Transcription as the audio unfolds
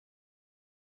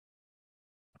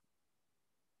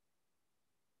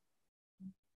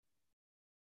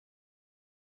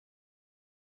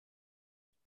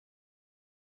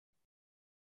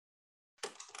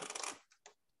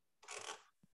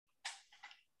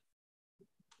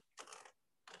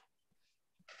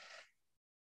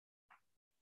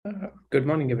Good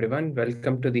morning, everyone.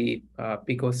 Welcome to the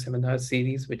Pico-Seminar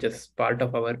series, which is part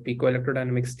of our Pico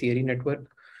Electrodynamics Theory Network,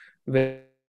 where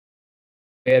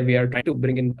we are trying to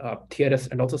bring in theorists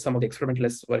and also some of the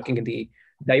experimentalists working in the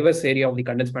diverse area of the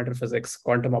condensed matter physics,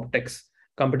 quantum optics,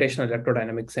 computational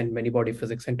electrodynamics, and many-body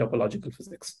physics and topological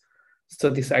physics. So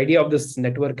this idea of this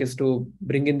network is to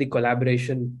bring in the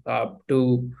collaboration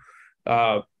to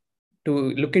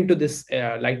look into this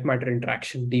light matter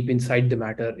interaction deep inside the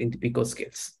matter in the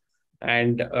picoscales.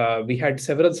 And we had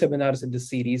several seminars in this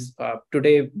series.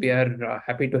 Today, we are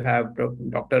happy to have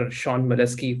Dr. Sean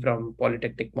Molesky from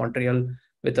Polytechnique Montreal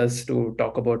with us to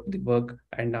talk about the work.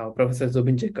 And now Professor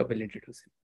Zubin Jacob will introduce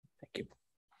him. Thank you.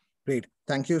 Great.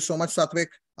 Thank you so much, Satvik.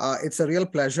 It's a real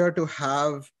pleasure to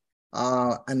have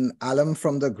an alum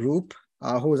from the group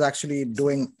who is actually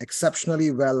doing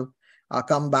exceptionally well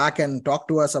come back and talk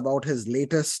to us about his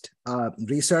latest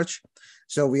research.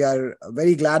 So we are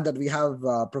very glad that we have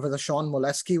Professor Sean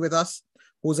Molesky with us,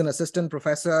 who's an assistant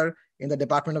professor in the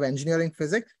Department of Engineering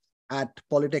Physics at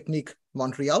Polytechnique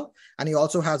Montreal, and he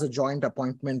also has a joint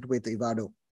appointment with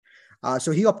Ivado.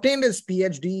 So he obtained his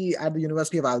PhD at the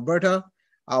University of Alberta,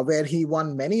 where he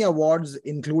won many awards,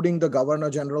 including the Governor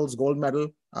General's Gold Medal.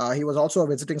 He was also a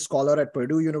visiting scholar at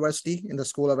Purdue University in the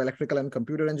School of Electrical and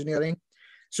Computer Engineering.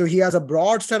 So he has a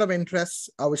broad set of interests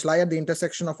which lie at the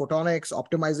intersection of photonics,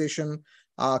 optimization,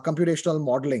 computational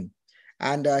modeling.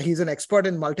 And he's an expert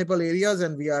in multiple areas,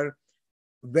 and we are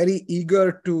very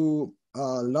eager to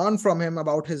learn from him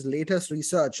about his latest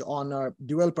research on a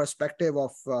dual perspective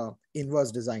of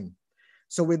inverse design.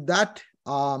 So with that,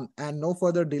 and no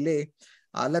further delay,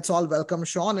 let's all welcome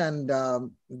Sean and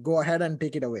go ahead and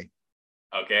take it away.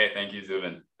 Okay, thank you,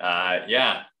 Zubin.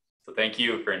 So thank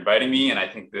you for inviting me. And I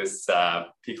think this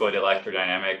Pico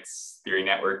Electrodynamics Theory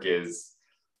Network is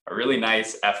a really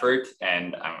nice effort,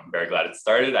 and I'm very glad it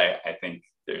started. I think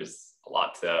there's a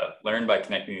lot to learn by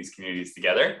connecting these communities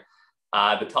together.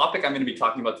 The topic I'm going to be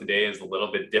talking about today is a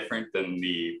little bit different than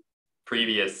the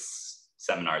previous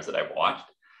seminars that I've watched,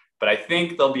 but I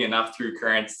think there'll be enough through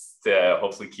currents to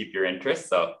hopefully keep your interest.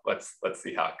 So let's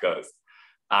see how it goes.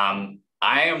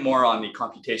 I am more on the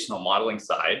computational modeling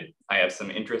side. I have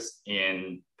some interest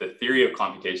in the theory of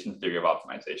computation, theory of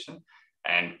optimization,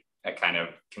 and kind of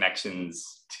connections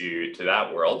to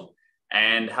that world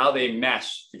and how they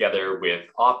mesh together with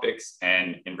optics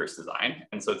and inverse design.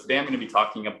 And so today I'm going to be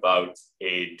talking about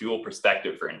a dual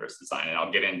perspective for inverse design, and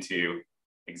I'll get into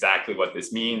exactly what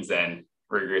this means and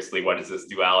rigorously what is this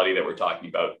duality that we're talking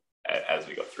about as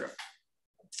we go through.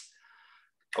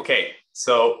 Okay,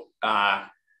 so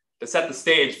to set the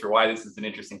stage for why this is an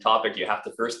interesting topic, you have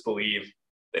to first believe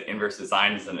that inverse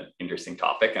design is an interesting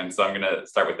topic. And so I'm going to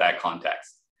start with that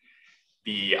context.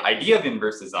 The idea of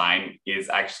inverse design is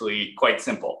actually quite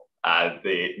simple.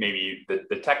 Maybe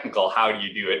the technical how do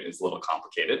you do it is a little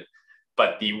complicated,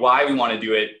 but the why we want to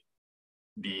do it,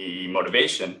 the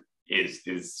motivation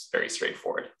is very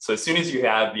straightforward. So as soon as you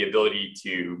have the ability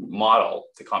to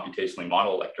computationally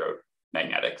model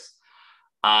electromagnetics,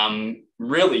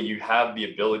 really you have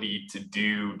the ability to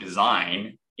do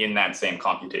design in that same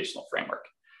computational framework.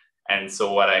 And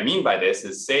so what I mean by this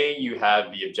is, say you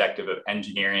have the objective of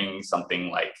engineering something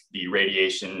like the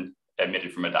radiation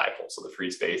emitted from a dipole. So the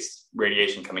free space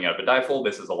radiation coming out of a dipole,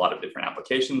 this is a lot of different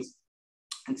applications.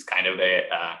 It's kind of a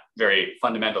very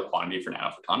fundamental quantity for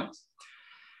nanophotonics.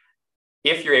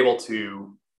 If you're able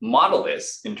to model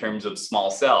this in terms of small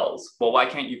cells, well, why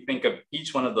can't you think of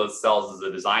each one of those cells as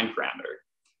a design parameter?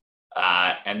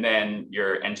 And then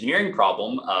your engineering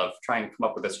problem of trying to come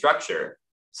up with a structure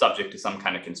subject to some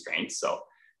kind of constraints. So,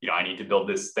 I need to build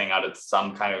this thing out of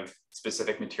some kind of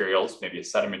specific materials, maybe a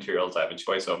set of materials I have a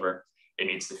choice over. It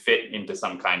needs to fit into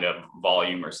some kind of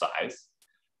volume or size.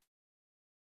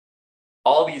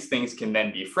 All these things can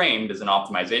then be framed as an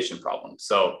optimization problem.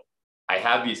 So I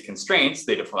have these constraints,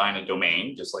 they define a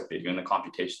domain, just like they do in the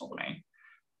computational domain.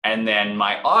 And then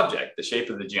my object, the shape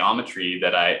of the geometry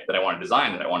that I want to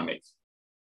design, that I want to make,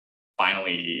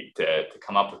 finally to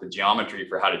come up with a geometry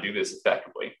for how to do this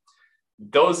effectively,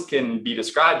 those can be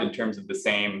described in terms of the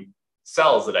same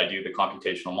cells that I do the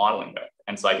computational modeling with.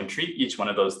 And so I can treat each one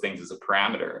of those things as a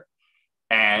parameter.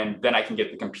 And then I can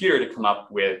get the computer to come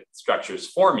up with structures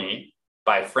for me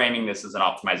by framing this as an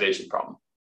optimization problem.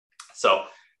 So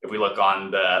if we look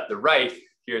on the right,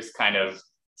 here's kind of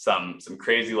some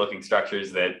crazy looking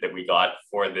structures that we got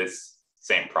for this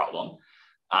same problem.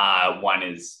 One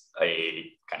is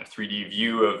a kind of 3D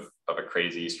view of a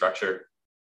crazy structure,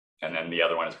 and then the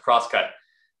other one is a crosscut.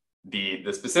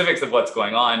 The specifics of what's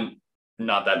going on,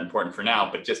 not that important for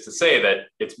now, but just to say that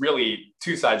it's really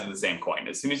two sides of the same coin.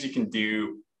 As soon as you can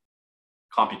do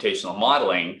computational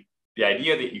modeling, the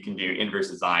idea that you can do inverse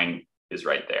design is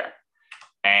right there.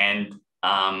 And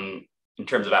in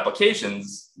terms of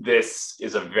applications, this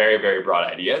is a very, very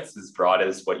broad idea. It's as broad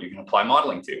as what you can apply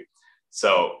modeling to.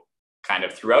 So kind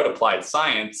of throughout applied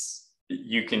science,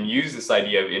 you can use this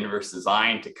idea of inverse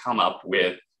design to come up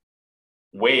with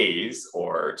ways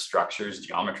or structures,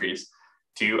 geometries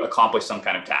to accomplish some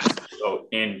kind of task. So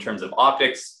in terms of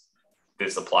optics,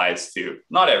 this applies to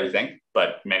not everything,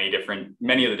 but many of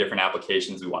the different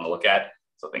applications we want to look at.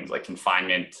 So things like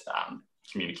confinement,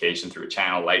 communication through a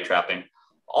channel, light trapping,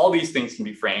 all these things can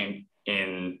be framed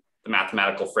in the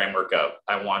mathematical framework of,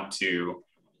 I want to,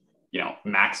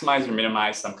 maximize or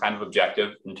minimize some kind of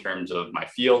objective in terms of my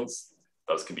fields.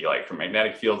 Those could be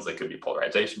electromagnetic fields, they could be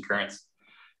polarization currents.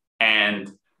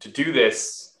 And to do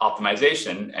this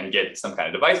optimization and get some kind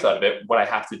of device out of it, what I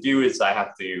have to do is I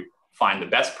have to find the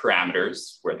best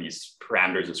parameters where these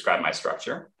parameters describe my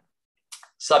structure,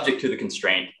 subject to the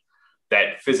constraint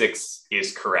that physics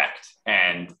is correct.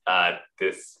 And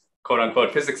this quote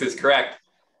unquote physics is correct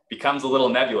becomes a little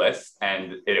nebulous,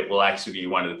 and it will actually be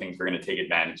one of the things we're going to take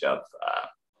advantage of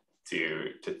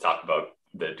to talk about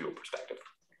the dual perspective.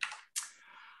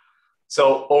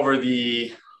 So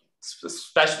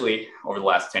especially over the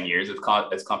last 10 years, as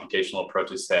computational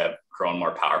approaches have grown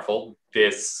more powerful,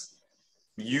 this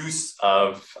use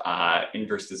of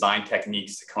inverse design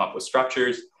techniques to come up with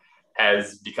structures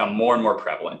has become more and more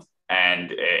prevalent.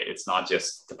 And it's not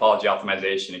just topology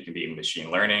optimization, it can be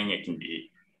machine learning, it can be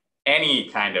any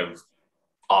kind of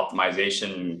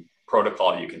optimization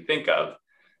protocol you can think of,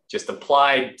 just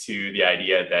applied to the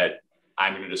idea that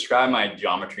I'm going to describe my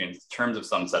geometry in terms of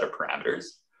some set of parameters.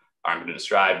 I'm going to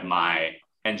describe my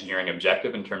engineering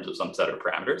objective in terms of some set of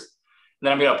parameters. And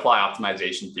then I'm going to apply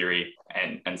optimization theory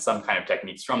and some kind of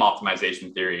techniques from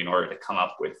optimization theory in order to come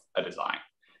up with a design.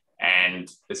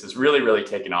 And this has really, really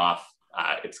taken off.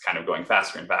 It's kind of going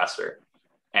faster and faster.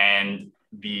 And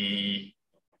the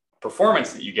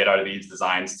performance that you get out of these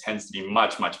designs tends to be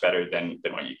much, much better than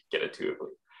what you get intuitively.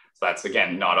 So that's,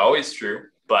 again, not always true,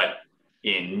 but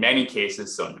in many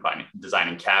cases, so in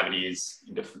designing cavities,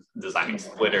 designing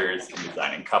splitters,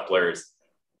 designing couplers,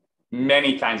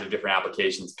 many kinds of different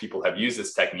applications, people have used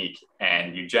this technique,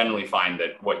 and you generally find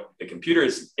that what the computer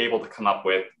is able to come up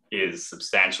with is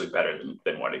substantially better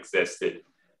than what existed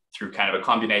through kind of a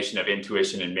combination of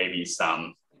intuition and maybe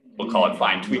some, we'll call it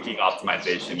fine tweaking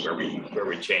optimization, where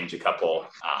we change a couple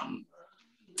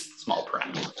small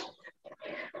parameters.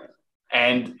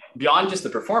 And beyond just the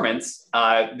performance,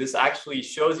 this actually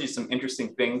shows you some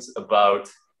interesting things about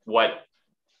what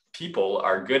people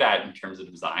are good at in terms of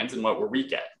designs and what we're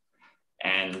weak at.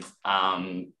 And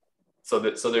so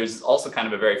there's also kind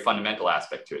of a very fundamental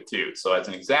aspect to it too. So as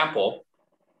an example,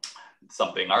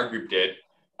 something our group did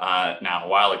now a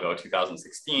while ago,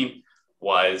 2016,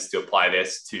 was to apply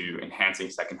this to enhancing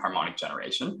second harmonic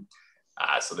generation.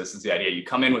 So this is the idea: you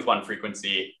come in with one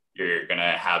frequency, you're going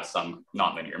to have some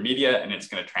nonlinear media, and it's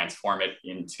going to transform it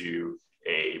into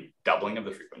a doubling of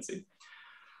the frequency.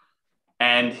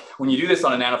 And when you do this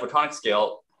on a nanophotonic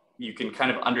scale, you can kind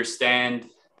of understand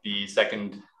the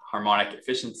second harmonic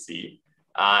efficiency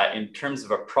in terms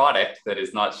of a product that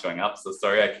is not showing up. So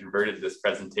sorry, I converted this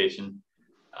presentation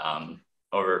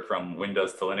over from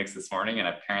Windows to Linux this morning, and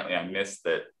apparently I missed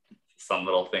that some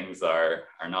little things are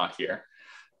not here.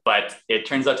 But it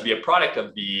turns out to be a product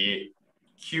of the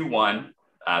Q1,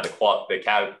 the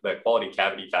quality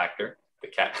cavity factor,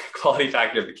 quality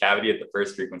factor of the cavity at the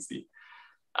first frequency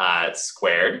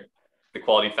squared, the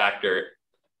quality factor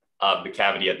of the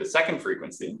cavity at the second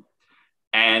frequency,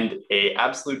 and a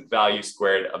absolute value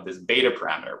squared of this beta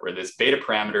parameter, where this beta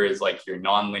parameter is like your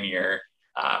nonlinear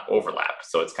overlap.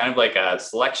 So it's kind of like a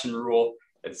selection rule.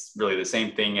 It's really the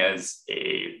same thing as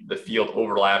the field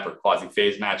overlap or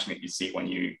quasi-phase matching that you see when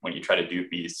you try to do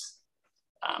these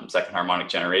second harmonic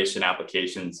generation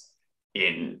applications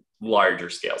in larger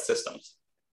scale systems.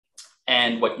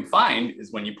 And what you find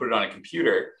is when you put it on a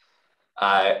computer,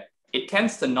 it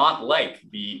tends to not like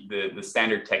the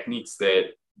standard techniques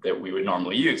that we would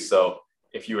normally use. So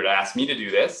if you were to ask me to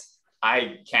do this,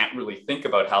 I can't really think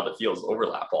about how the fields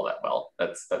overlap all that well.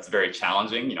 That's very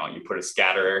challenging. You know, you put a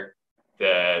scatterer,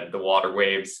 the water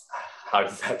waves, how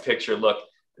does that picture look?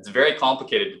 It's very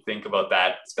complicated to think about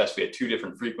that, especially at two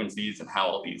different frequencies and how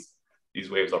all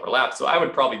these waves overlap. So I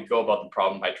would probably go about the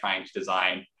problem by trying to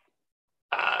design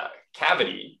a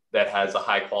cavity that has a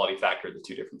high quality factor of the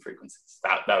two different frequencies.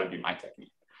 That would be my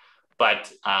technique.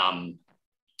 But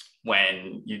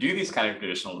when you do these kind of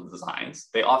traditional designs,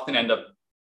 they often end up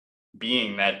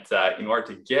being that in order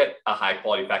to get a high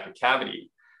quality factor cavity,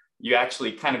 you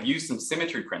actually kind of use some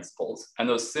symmetry principles. And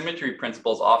those symmetry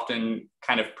principles often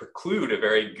kind of preclude a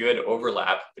very good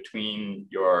overlap between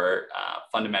your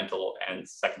fundamental and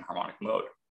second harmonic mode.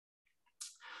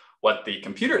 What the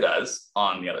computer does,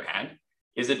 on the other hand,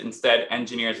 is it instead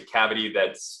engineers a cavity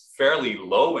that's fairly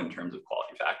low in terms of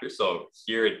quality factor. So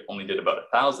here it only did about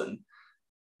 1,000,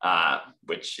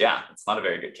 which, yeah, it's not a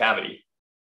very good cavity,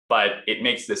 but it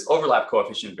makes this overlap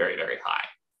coefficient very, very high.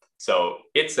 So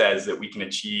it says that we can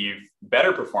achieve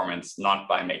better performance, not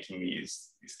by making these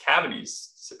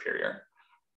cavities superior,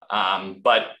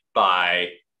 but by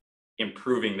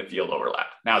improving the field overlap.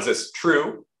 Now, is this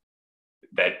true?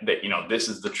 That you know, this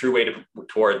is the true way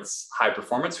towards high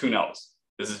performance? Who knows?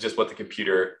 This is just what the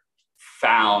computer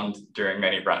found during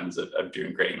many runs of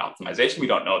doing gradient optimization. We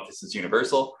don't know if this is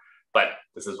universal, but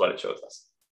this is what it shows us.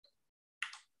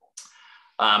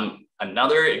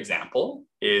 Another example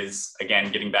is,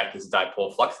 again, getting back to this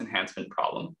dipole flux enhancement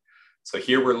problem. So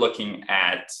here we're looking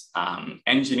at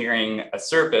engineering a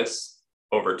surface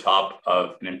over top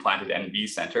of an implanted NV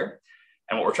center.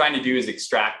 And what we're trying to do is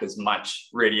extract as much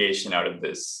radiation out of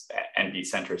this NV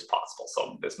center as possible.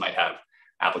 So this might have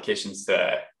applications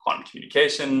to quantum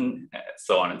communication,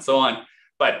 so on and so on.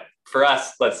 But for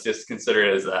us, let's just consider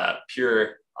it as a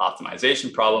pure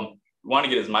optimization problem. We want to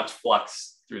get as much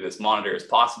flux through this monitor as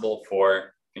possible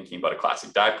for thinking about a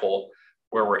classic dipole,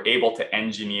 where we're able to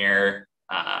engineer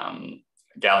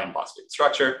gallium phosphate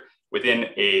structure within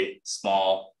a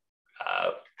small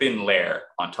thin layer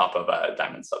on top of a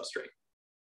diamond substrate.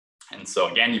 And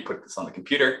so again, you put this on the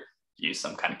computer, use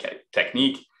some kind of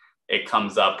technique, it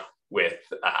comes up with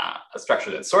a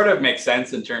structure that sort of makes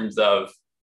sense in terms of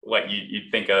what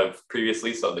you'd think of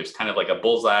previously. So there's kind of like a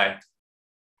bullseye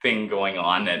thing going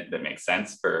on that makes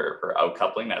sense for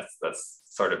outcoupling. That's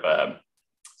sort of a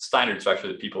standard structure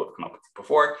that people have come up with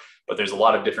before, but there's a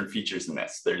lot of different features in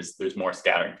this. There's more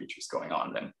scattering features going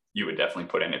on than you would definitely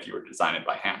put in if you were designing it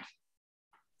by hand.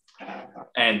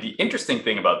 And the interesting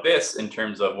thing about this in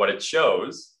terms of what it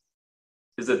shows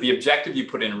is that the objective you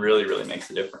put in really, really makes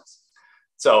a difference.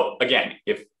 So again,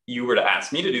 if you were to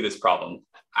ask me to do this problem,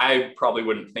 I probably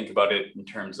wouldn't think about it in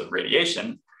terms of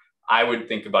radiation. I would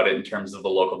think about it in terms of the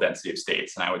local density of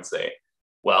states. And I would say,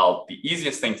 well, the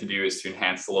easiest thing to do is to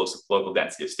enhance the local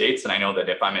density of states. And I know that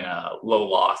if I'm in a low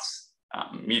loss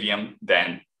medium,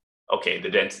 then okay, the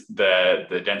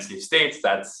density of states,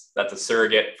 that's a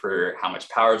surrogate for how much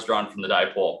power is drawn from the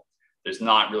dipole. There's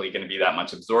not really going to be that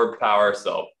much absorbed power.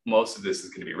 So most of this is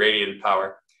going to be radiated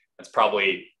power. That's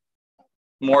probably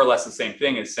more or less the same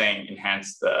thing as saying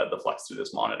enhance the flux through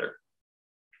this monitor.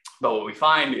 But what we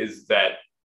find is that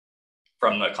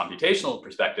from the computational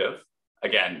perspective,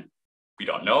 again, we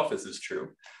don't know if this is true,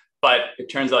 but it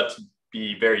turns out to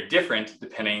be very different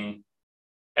depending,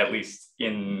 at least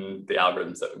in the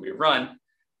algorithms that we run,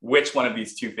 which one of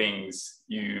these two things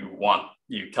you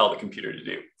tell the computer to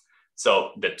do.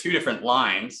 So the two different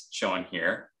lines shown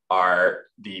here are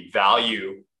the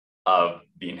value of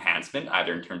the enhancement,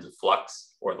 either in terms of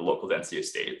flux or the local density of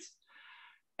states.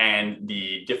 And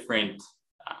the different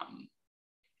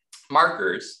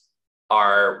markers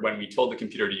are when we told the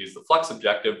computer to use the flux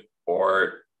objective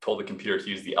or told the computer to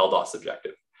use the LDOS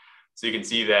objective. So you can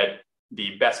see that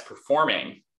the best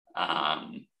performing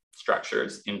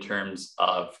structures in terms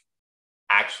of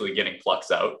actually getting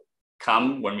flux out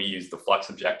come when we use the flux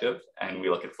objective and we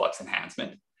look at flux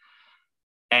enhancement.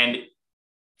 And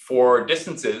for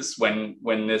distances, when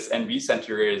this NV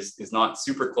center is not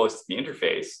super close to the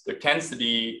interface, there tends to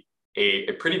be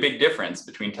a pretty big difference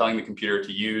between telling the computer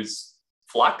to use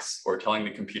flux or telling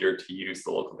the computer to use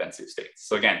the local density of states.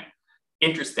 So again,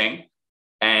 interesting,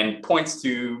 and points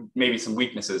to maybe some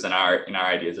weaknesses in our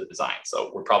ideas of design.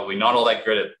 So we're probably not all that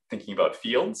good at thinking about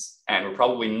fields, and we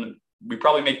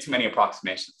probably make too many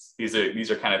approximations. These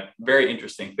are kind of very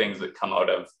interesting things that come out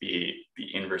of the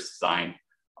inverse design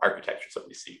architectures that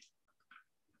we see.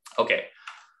 Okay,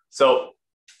 so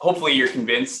hopefully you're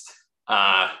convinced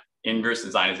inverse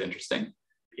design is interesting.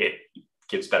 It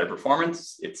gives better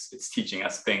performance. It's teaching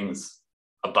us things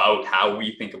about how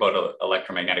we think about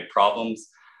electromagnetic problems.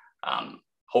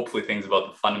 Hopefully things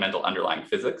about the fundamental underlying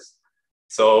physics.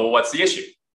 So what's the issue?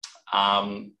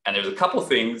 And there's a couple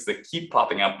things that keep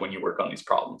popping up when you work on these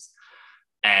problems.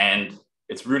 And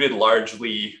it's rooted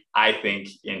largely, I think,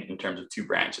 in terms of two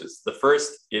branches. The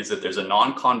first is that there's a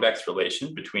non-convex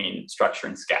relation between structure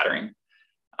and scattering.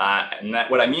 And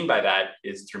what I mean by that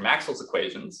is through Maxwell's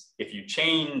equations, if you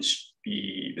change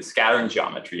the scattering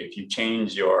geometry, if you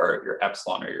change your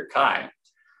epsilon or your chi,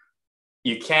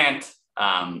 you can't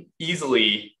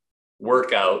easily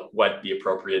work out what the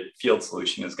appropriate field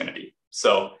solution is going to be.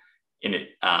 So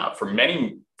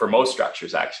for for most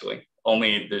structures, actually.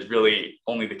 There's really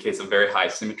only the case of very high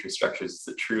symmetry structures is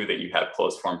it true that you have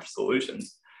closed form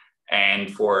solutions.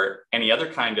 And for any other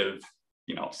kind of,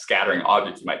 scattering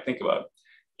object you might think about,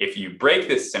 if you break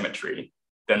this symmetry,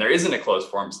 then there isn't a closed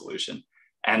form solution.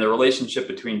 And the relationship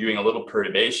between doing a little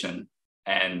perturbation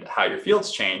and how your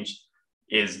fields change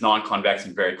is non-convex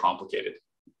and very complicated.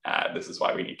 This is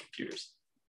why we need computers.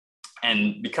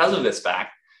 And because of this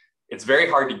fact, it's very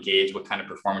hard to gauge what kind of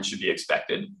performance should be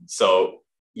expected. So,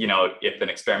 if an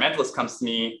experimentalist comes to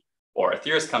me or a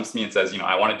theorist comes to me and says,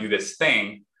 I want to do this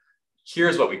thing,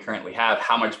 here's what we currently have.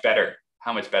 How much better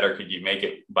could you make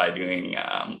it by doing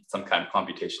some kind of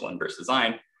computational inverse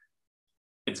design?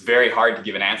 It's very hard to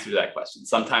give an answer to that question.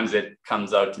 Sometimes it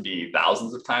comes out to be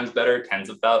thousands of times better,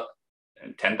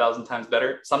 10,000 times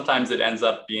better. Sometimes it ends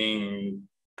up being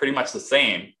pretty much the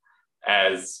same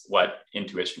as what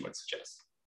intuition would suggest.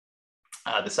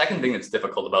 The second thing that's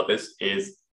difficult about this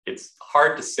is it's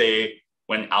hard to say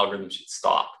when algorithms should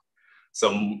stop.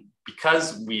 So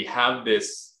because we have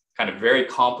this kind of very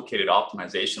complicated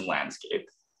optimization landscape,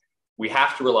 we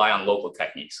have to rely on local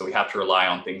techniques. So we have to rely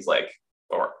on things like,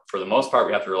 or for the most part,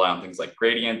 we have to rely on things like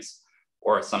gradients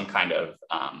or some kind of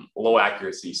low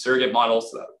accuracy surrogate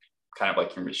models, so that kind of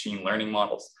like your machine learning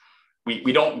models.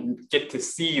 We don't get to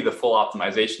see the full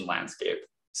optimization landscape.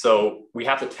 So we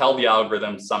have to tell the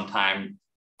algorithm sometime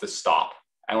to stop.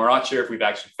 And we're not sure if we've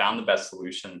actually found the best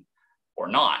solution or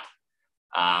not.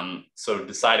 So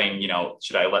deciding,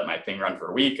 should I let my thing run for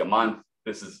a week, a month?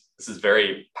 This is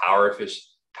very power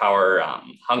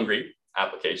hungry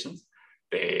applications.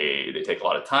 They take a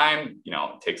lot of time.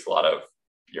 It takes a lot of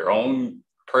your own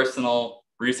personal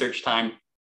research time.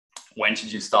 When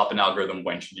should you stop an algorithm?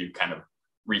 When should you kind of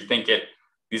rethink it?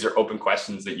 These are open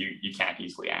questions that you can't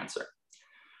easily answer.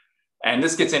 And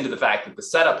this gets into the fact that the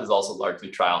setup is also largely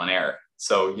trial and error.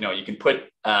 So, you can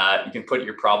put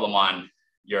your problem on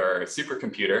your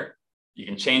supercomputer, you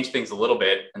can change things a little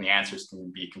bit and the answers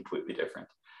can be completely different.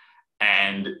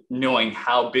 And knowing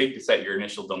how big to set your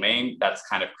initial domain, that's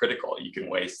kind of critical. You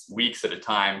can waste weeks at a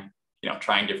time,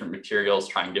 trying different materials,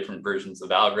 trying different versions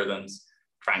of algorithms,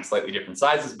 trying slightly different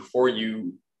sizes before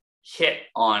you hit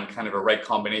on kind of a right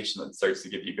combination that starts to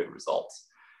give you good results.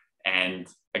 And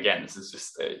again, this is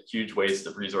just a huge waste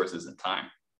of resources and time.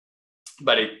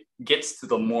 But it gets to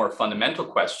the more fundamental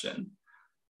question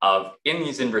of, in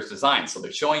these inverse designs, so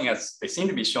they seem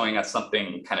to be showing us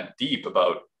something kind of deep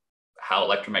about how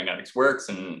electromagnetics works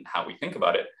and how we think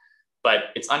about it. But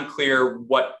it's unclear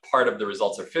what part of the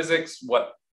results are physics,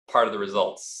 what part of the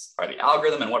results are the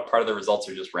algorithm, and what part of the results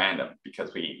are just random,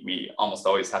 because we almost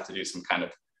always have to do some kind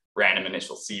of random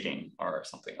initial seeding or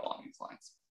something along these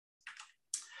lines.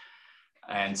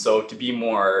 And so to be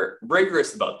more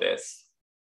rigorous about this,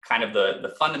 kind of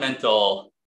the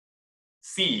fundamental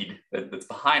seed that's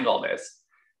behind all this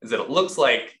is that it looks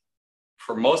like,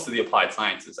 for most of the applied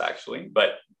sciences actually,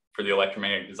 but for the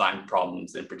electromagnetic design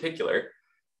problems in particular,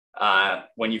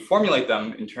 when you formulate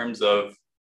them in terms of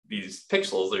these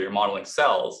pixels that you're modeling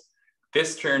cells,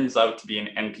 this turns out to be an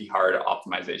NP-hard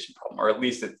optimization problem, or at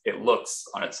least it looks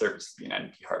on its surface to be an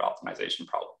NP-hard optimization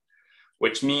problem,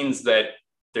 which means that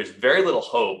there's very little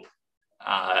hope,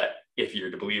 if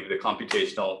you're to believe the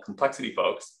computational complexity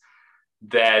folks,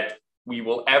 that we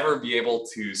will ever be able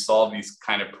to solve these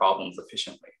kind of problems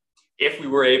efficiently. If we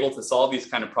were able to solve these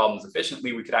kind of problems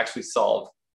efficiently, we could actually solve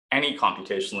any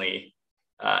any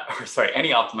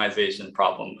optimization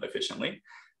problem efficiently,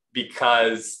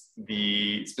 because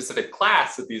the specific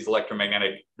class that these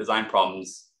electromagnetic design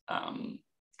problems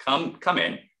come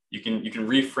in, you can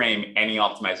reframe any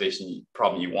optimization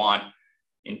problem you want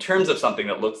in terms of something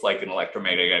that looks like an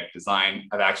electromagnetic design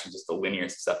of actually just a linear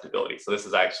susceptibility. So this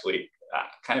is actually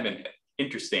kind of an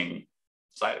interesting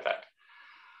side effect.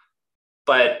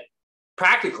 But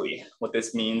practically, what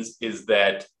this means is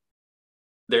that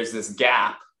there's this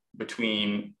gap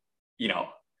between,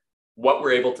 what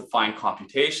we're able to find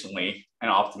computationally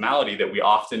and optimality that we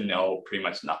often know pretty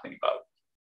much nothing about.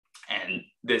 And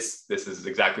this is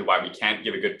exactly why we can't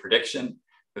give a good prediction.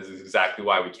 This is exactly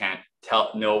why we can't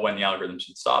know when the algorithm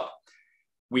should stop.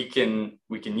 We can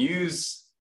use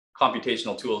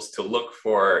computational tools to look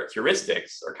for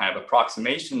heuristics or kind of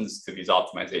approximations to these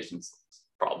optimization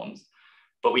problems,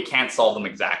 but we can't solve them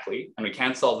exactly. And we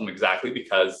can't solve them exactly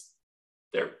because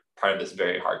they're part of this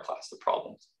very hard class of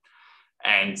problems.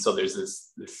 And so there's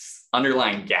this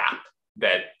underlying gap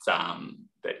that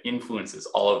influences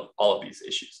all of these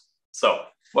issues. So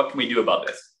what can we do about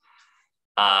this?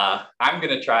 I'm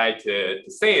going to try to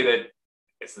say that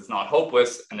this is not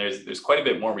hopeless, and there's quite a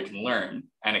bit more we can learn,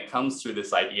 and it comes through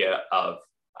this idea of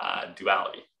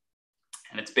duality.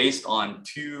 And it's based on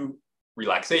two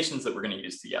relaxations that we're going to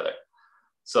use together.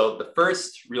 So the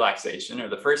first relaxation, or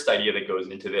the first idea that goes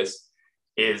into this,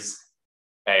 is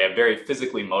a very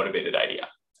physically motivated idea.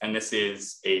 And this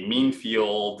is a mean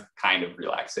field kind of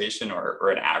relaxation, or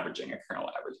an averaging, a kernel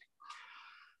averaging.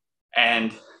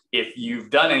 And if you've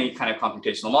done any kind of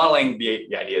computational modeling,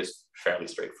 the idea is fairly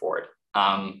straightforward.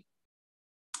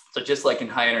 So just like in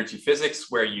high energy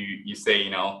physics, where you say,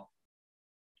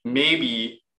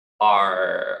 maybe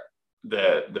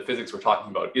the physics we're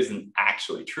talking about isn't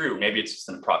actually true. Maybe it's just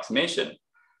an approximation.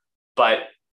 But,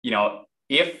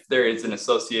 if there is an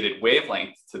associated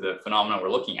wavelength to the phenomenon we're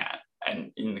looking at,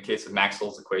 and in the case of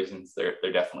Maxwell's equations, there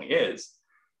definitely is,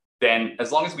 then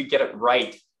as long as we get it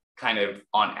right kind of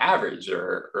on average,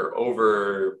 or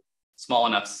over small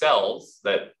enough cells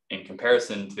that in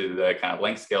comparison to the kind of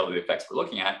length scale of the effects we're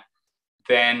looking at,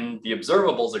 then the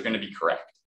observables are going to be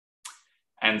correct.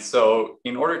 And so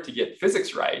in order to get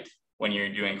physics right, when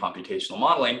you're doing computational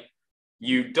modeling,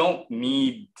 you don't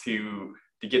need to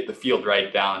get the field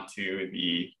right down to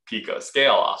the pico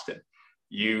scale often.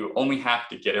 You only have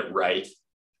to get it right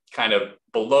kind of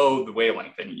below the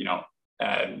wavelength.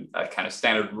 And, a kind of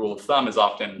standard rule of thumb is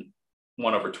often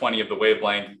 1/20 of the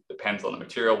wavelength, depends on the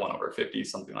material, 1/50,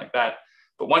 something like that.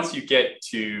 But once you get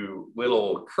to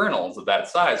little kernels of that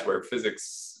size where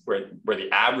the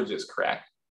average is correct,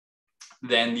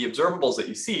 then the observables that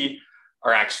you see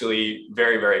are actually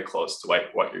very, very close to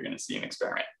what you're going to see in an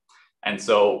experiment. And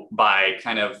so by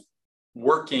kind of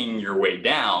working your way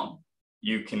down,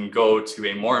 you can go to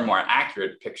a more and more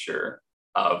accurate picture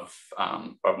of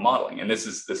modeling. And this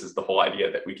is the whole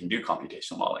idea that we can do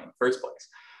computational modeling in the first place.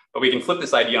 But we can flip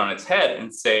this idea on its head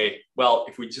and say, well,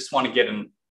 if we just want to get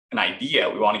an idea,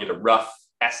 we want to get a rough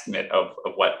estimate of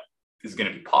what is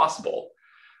going to be possible,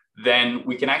 then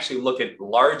we can actually look at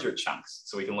larger chunks.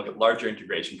 So we can look at larger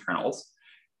integration kernels.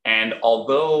 And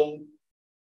although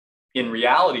in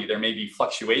reality, there may be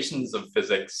fluctuations of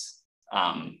physics,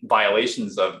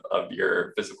 violations of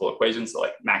your physical equations, so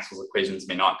like Maxwell's equations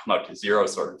may not come out to zero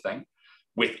sort of thing.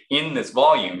 Within this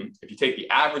volume, if you take the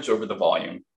average over the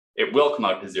volume, it will come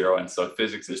out to zero. And so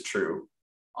physics is true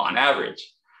on average.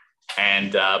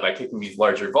 And by taking these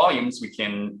larger volumes, we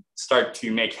can start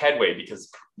to make headway because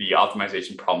the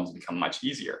optimization problems become much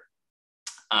easier.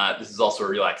 This is also a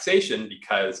relaxation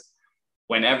because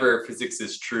whenever physics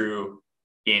is true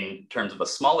in terms of a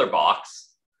smaller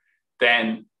box,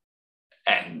 then,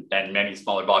 and many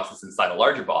smaller boxes inside a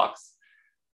larger box,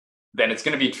 then it's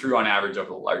going to be true on average over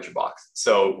the larger box.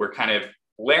 So we're kind of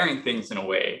layering things in a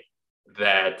way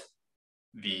that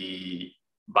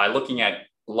by looking at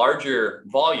larger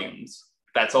volumes,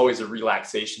 that's always a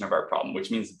relaxation of our problem,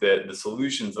 which means that the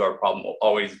solutions of our problem will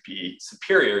always be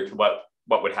superior to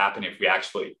what would happen if we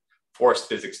actually forced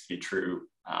physics to be true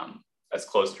as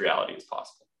close to reality as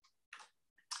possible.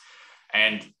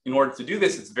 And in order to do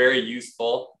this, it's very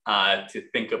useful to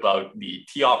think about the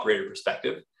T-operator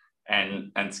perspective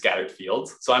and scattered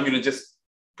fields. So I'm going to just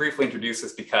briefly introduce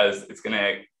this because it's going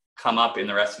to come up in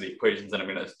the rest of the equations that I'm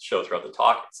going to show throughout the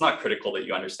talk. It's not critical that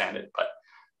you understand it, but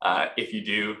if you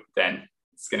do, then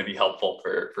it's going to be helpful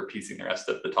for piecing the rest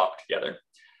of the talk together.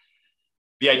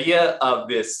 The idea of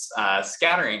this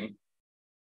scattering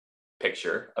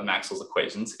picture of Maxwell's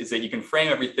equations is that you can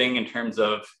frame everything in terms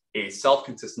of a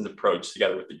self-consistent approach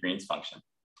together with the Green's function.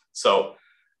 So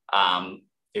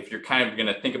if you're kind of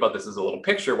going to think about this as a little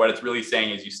picture, what it's really saying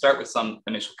is you start with some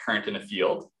initial current in a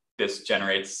field. This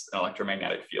generates an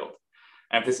electromagnetic field.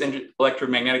 And if this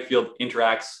electromagnetic field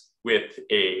interacts with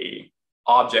an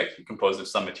object composed of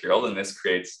some material, then this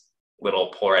creates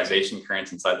little polarization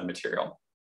currents inside the material.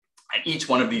 And each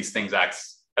one of these things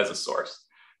acts as a source.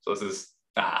 So this is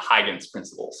Huygens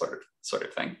principle sort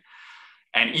of thing.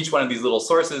 And each one of these little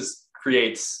sources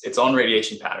creates its own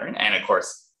radiation pattern. And of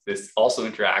course, this also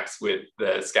interacts with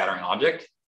the scattering object,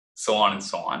 so on and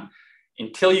so on,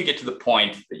 until you get to the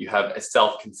point that you have a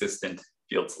self-consistent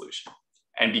field solution.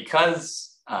 And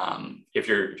because if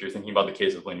you're thinking about the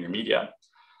case of linear media,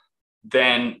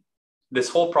 then this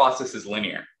whole process is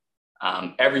linear.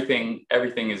 Everything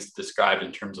is described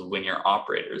in terms of linear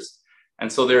operators.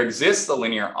 And so there exists a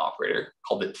linear operator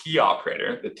called the T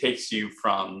operator that takes you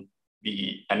from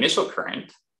the initial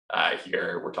current,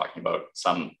 here we're talking about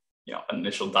some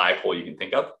initial dipole you can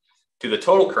think of, to the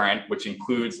total current, which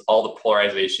includes all the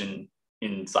polarization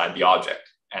inside the object.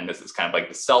 And this is kind of like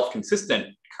the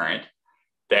self-consistent current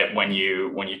that when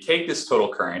you take this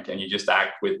total current and you just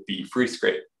act with the free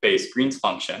space Green's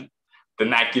function, then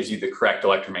that gives you the correct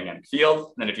electromagnetic field.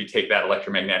 And then if you take that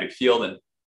electromagnetic field and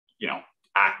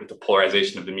act with the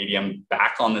polarization of the medium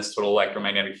back on this total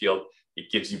electromagnetic field,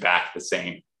 it gives you back the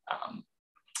same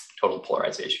total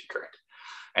polarization current.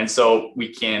 And so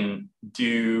we can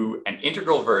do an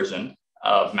integral version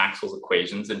of Maxwell's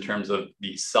equations in terms of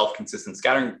the self-consistent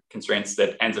scattering constraints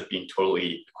that ends up being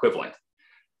totally equivalent.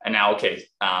 And now, okay,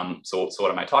 so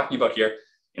what am I talking about here?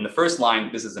 In the first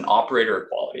line, this is an operator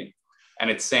equality, and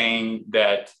it's saying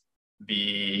that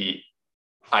the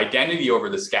identity over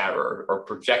the scatterer, or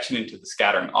projection into the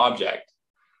scattering object,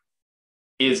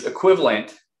 is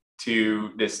equivalent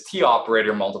to this T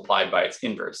operator multiplied by its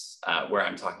inverse, where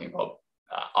I'm talking about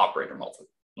operator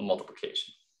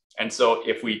multiplication. And so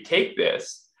if we take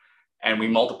this and we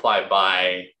multiply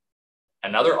by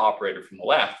another operator from the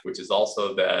left, which is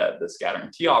also the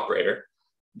scattering T operator,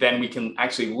 then we can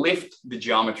actually lift the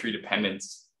geometry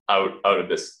dependence out of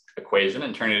this equation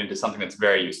and turn it into something that's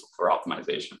very useful for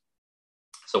optimization.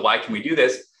 So why can we do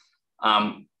this?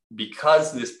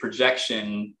 Because this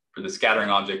projection for the scattering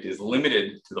object is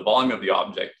limited to the volume of the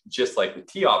object, just like the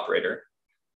T operator.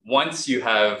 Once you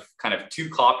have kind of two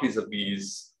copies of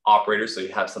these operators, so you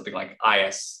have something like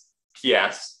IS,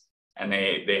 TS, and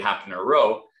they happen in a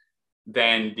row,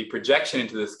 then the projection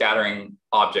into the scattering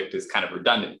object is kind of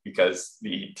redundant because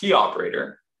the T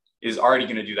operator is already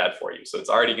going to do that for you. So it's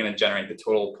already going to generate the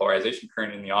total polarization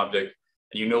current in the object,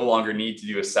 and you no longer need to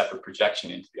do a separate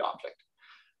projection into the object.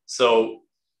 So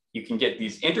you can get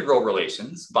these integral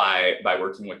relations by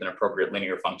working with an appropriate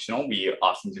linear functional. We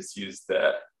often just use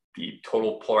the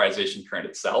total polarization current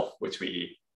itself, which we're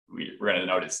going to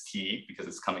note as T because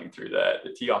it's coming through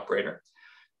the T operator,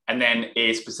 and then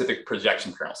a specific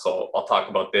projection kernel. So I'll talk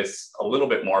about this a little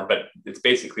bit more, but it's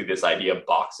basically this idea of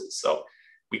boxes. So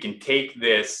we can take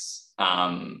this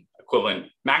equivalent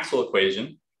Maxwell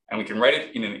equation and we can write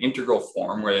it in an integral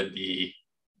form where the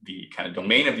kind of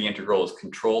domain of the integral is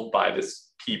controlled by this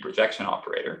P projection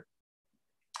operator.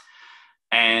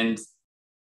 And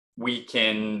we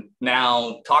can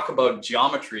now talk about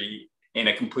geometry in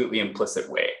a completely implicit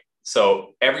way.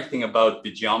 So everything about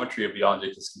the geometry of the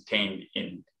object is contained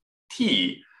in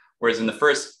T, whereas in the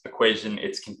first equation,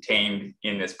 it's contained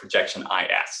in this projection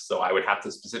IS. So I would have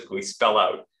to specifically spell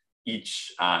out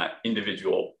each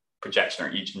individual projection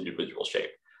or each individual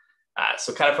shape.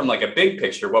 So kind of from like a big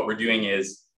picture, what we're doing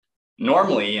is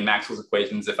normally in Maxwell's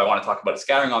equations, if I want to talk about a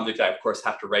scattering object, I of course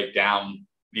have to write down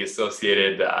the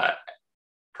associated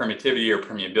permittivity or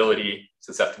permeability,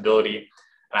 susceptibility.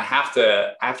 And I have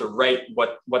to write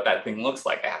what that thing looks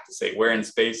like. I have to say, where in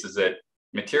space is it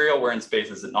material? Where in space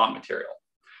is it not material?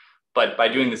 But by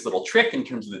doing this little trick in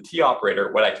terms of the T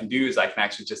operator, what I can do is I can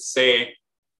actually just say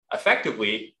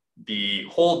effectively the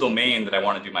whole domain that I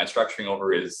want to do my structuring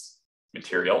over is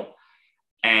material.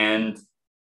 And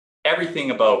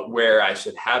everything about where I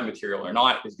should have material or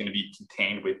not is going to be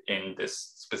contained within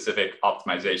this specific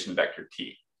optimization vector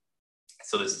T.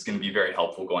 So this is going to be very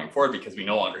helpful going forward because we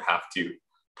no longer have to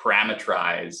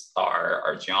parameterize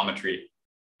our geometry.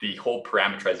 The whole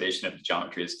parameterization of the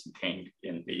geometry is contained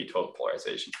in the total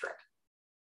polarization current.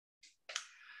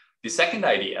 The second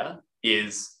idea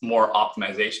is more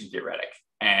optimization theoretic,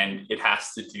 and it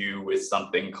has to do with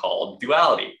something called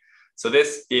duality. So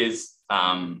this is,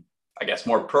 I guess,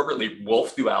 more appropriately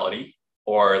Wolff duality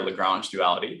or Lagrange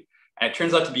duality. And it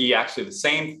turns out to be actually the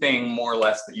same thing, more or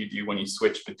less, that you do when you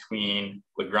switch between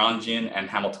Lagrangian and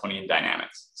Hamiltonian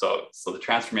dynamics. So the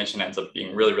transformation ends up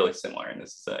being really, really similar, and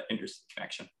this is an interesting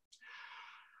connection.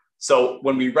 So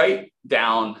when we write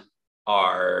down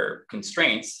our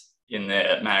constraints in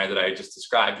the manner that I just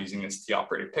described using this T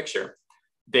operator picture,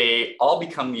 they all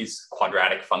become these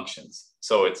quadratic functions.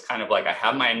 So it's kind of like I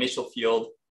have my initial field,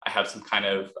 I have some kind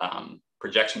of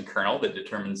projection kernel that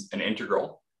determines an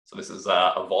integral. So this is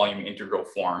a volume integral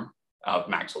form of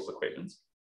Maxwell's equations.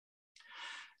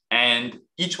 And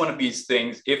each one of these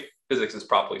things, if physics is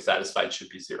properly satisfied, should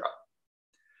be zero.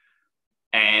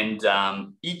 And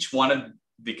each one of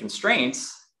the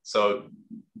constraints, so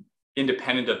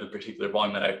independent of the particular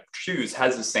volume that I choose,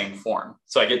 has the same form.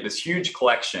 So I get this huge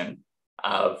collection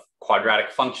of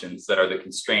quadratic functions that are the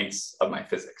constraints of my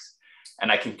physics.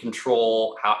 And I can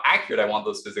control how accurate I want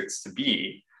those physics to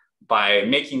be by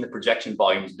making the projection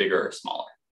volumes bigger or smaller.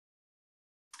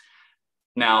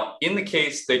 Now, in the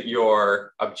case that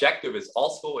your objective is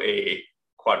also a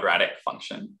quadratic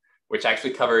function, which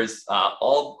actually covers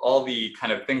all the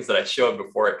kind of things that I showed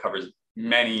before, it covers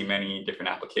many, many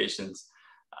different applications.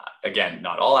 Again,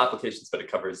 not all applications, but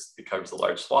it covers a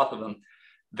large swath of them.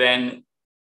 Then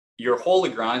your whole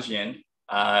Lagrangian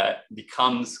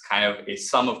becomes kind of a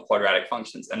sum of quadratic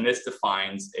functions. And this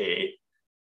defines a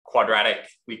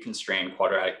quadratically constrained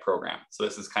quadratic program. So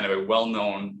this is kind of a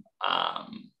well-known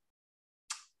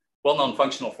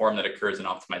functional form that occurs in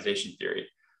optimization theory.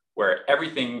 where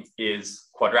everything is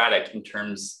quadratic in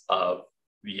terms of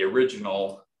the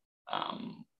original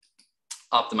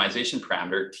optimization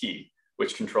parameter t,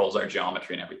 which controls our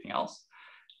geometry and everything else.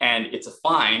 And it's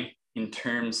affine in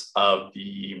terms of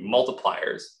the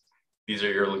multipliers. These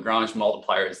are your Lagrange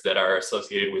multipliers that are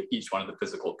associated with each one of the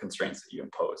physical constraints that you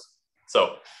impose.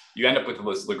 So you end up with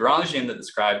this Lagrangian that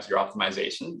describes your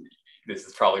optimization. This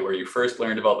is probably where you first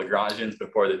learned about Lagrangians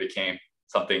before they became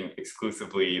something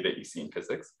exclusively that you see in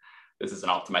physics. This is an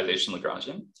optimization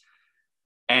Lagrangian.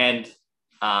 And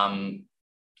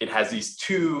it has these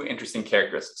two interesting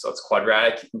characteristics. So it's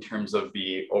quadratic in terms of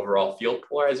the overall field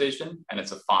polarization, and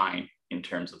it's affine in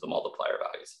terms of the multiplier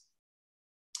values.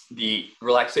 The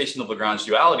relaxation of Lagrange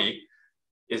duality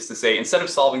is to say, instead of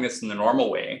solving this in the normal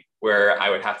way, where I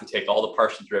would have to take all the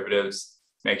partial derivatives,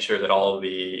 make sure that all of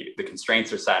the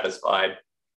constraints are satisfied,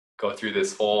 go through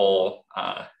this whole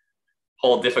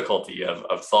difficulty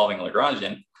of solving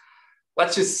Lagrangian,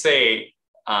 let's just say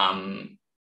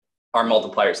our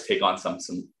multipliers take on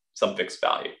some fixed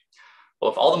value.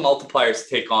 Well, if all the multipliers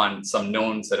take on some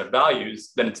known set of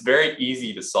values, then it's very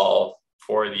easy to solve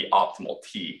for the optimal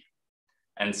t.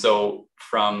 And so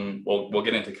we'll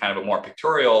get into kind of a more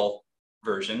pictorial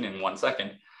version in 1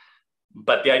 second.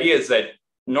 But the idea is that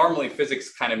normally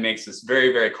physics kind of makes this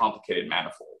very, very complicated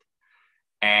manifold.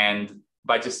 And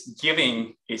by just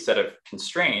giving a set of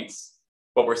constraints,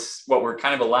 what we're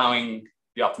kind of allowing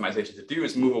the optimization to do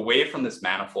is move away from this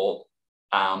manifold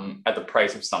at the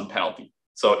price of some penalty.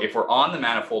 So if we're on the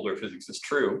manifold where physics is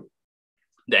true,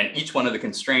 then each one of the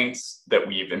constraints that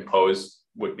we've imposed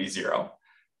would be 0.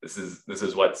 This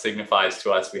is what signifies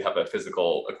to us we have a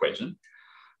physical equation.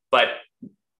 But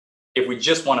if we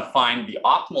just want to find the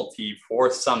optimal t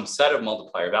for some set of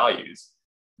multiplier values,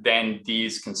 then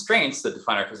these constraints that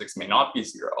define our physics may not be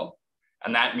 0.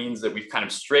 And that means that we've kind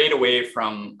of strayed away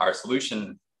from our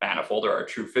solution manifold or our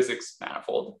true physics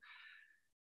manifold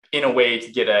in a way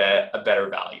to get a better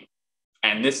value.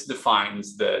 And this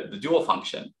defines the dual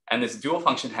function. And this dual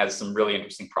function has some really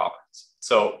interesting properties.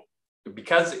 So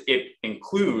because it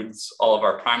includes all of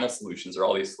our primal solutions, or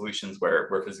all these solutions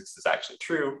where physics is actually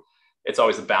true, it's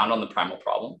always a bound on the primal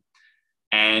problem.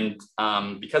 And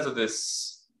because of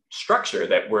this structure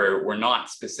that we're not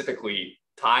specifically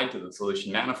tied to the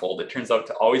solution manifold, it turns out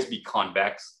to always be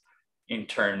convex in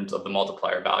terms of the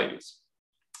multiplier values.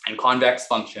 And convex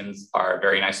functions are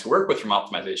very nice to work with from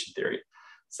optimization theory.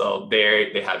 So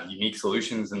they have unique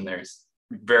solutions, and there's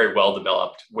very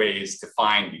well-developed ways to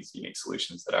find these unique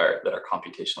solutions that are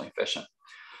computationally efficient.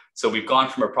 So we've gone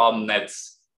from a problem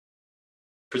that's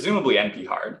presumably NP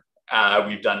hard.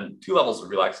 We've done 2 levels of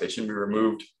relaxation. We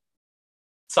removed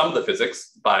some of the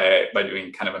physics by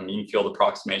doing kind of a mean field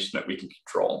approximation that we can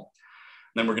control.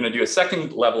 And then we're going to do a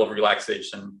second level of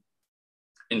relaxation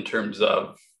in terms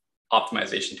of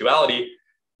optimization duality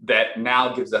that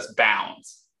now gives us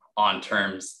bounds on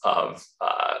terms of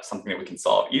something that we can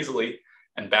solve easily,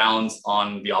 and bounds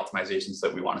on the optimizations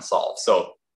that we want to solve.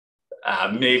 So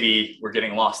maybe we're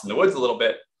getting lost in the woods a little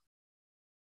bit.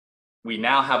 We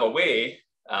now have a way,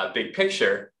 big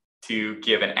picture, to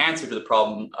give an answer to the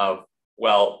problem of,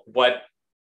 well,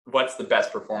 what's the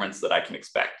best performance that I can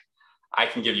expect? I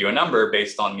can give you a number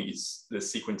based on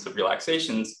this sequence of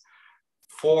relaxations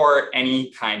for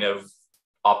any kind of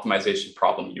optimization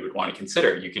problem you would want to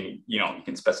consider. You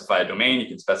can specify a domain, you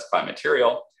can specify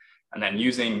material, and then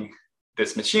using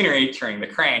this machinery, turning the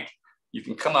crank, you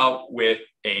can come out with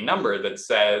a number that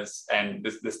says, and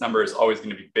this number is always going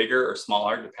to be bigger or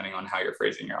smaller, depending on how you're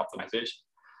phrasing your optimization,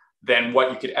 than what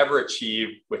you could ever achieve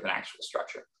with an actual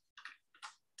structure.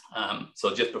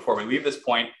 So just before we leave this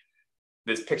point,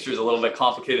 this picture is a little bit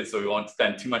complicated, so we won't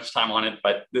spend too much time on it,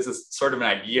 but this is sort of an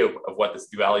idea of what this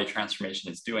duality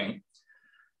transformation is doing.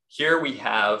 Here we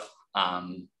have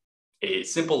a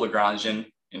simple Lagrangian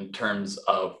in terms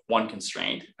of one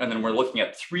constraint, and then we're looking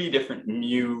at 3 different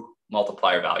mu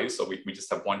multiplier values. So we just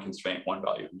have one constraint, one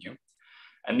value of mu.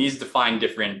 And these define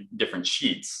different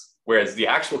sheets, whereas the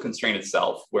actual constraint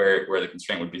itself, where the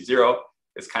constraint would be 0,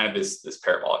 is kind of this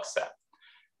parabolic set.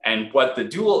 And what the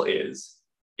dual is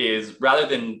rather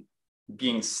than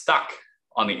being stuck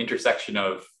on the intersection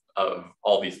of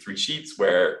all these 3 sheets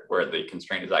where the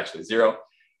constraint is actually 0,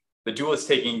 the dual is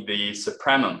taking the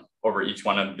supremum over each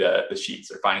one of the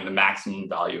sheets, or finding the maximum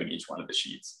value in each one of the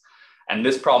sheets. And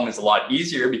this problem is a lot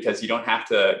easier because you don't have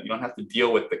to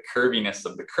deal with the curviness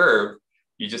of the curve.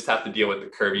 You just have to deal with the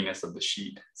curviness of the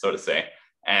sheet, so to say.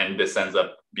 And this ends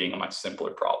up being a much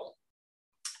simpler problem.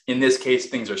 In this case,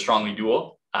 things are strongly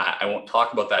dual. I won't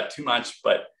talk about that too much,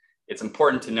 but it's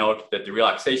important to note that the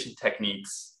relaxation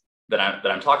techniques that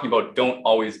I'm talking about don't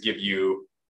always give you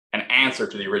an answer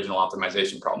to the original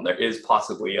optimization problem. There is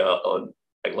possibly a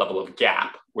level of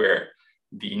gap where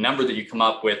the number that you come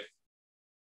up with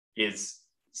is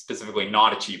specifically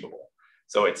not achievable.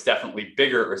 So it's definitely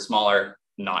bigger or smaller,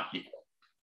 not equal.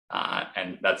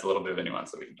 And that's a little bit of a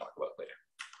nuance that we can talk about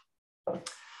later.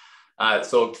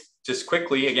 So just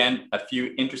quickly, again, a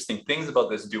few interesting things about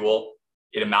this dual.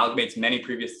 It amalgamates many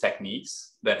previous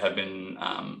techniques that have been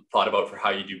thought about for how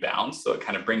you do bounds. So it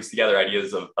kind of brings together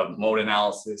ideas of mode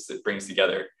analysis. It brings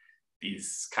together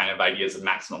these kind of ideas of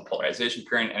maximum polarization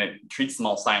current, and it treats them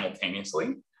all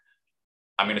simultaneously.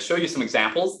 I'm going to show you some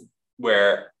examples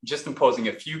where just imposing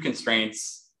a few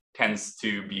constraints tends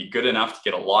to be good enough to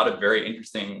get a lot of very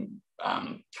interesting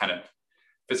kind of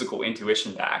physical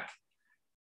intuition back.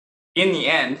 In the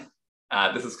end,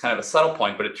 this is kind of a subtle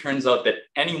point, but it turns out that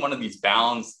any one of these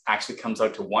bounds actually comes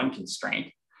out to one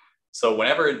constraint. So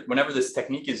whenever this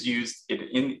technique is used, it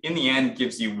in the end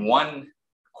gives you one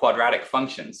quadratic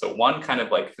function. So one kind of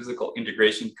like physical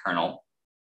integration kernel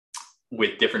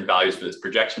with different values for this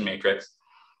projection matrix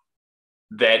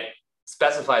that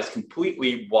specifies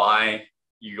completely why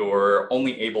you're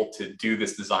only able to do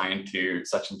this design to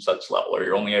such and such level, or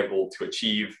you're only able to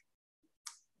achieve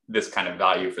this kind of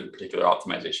value for the particular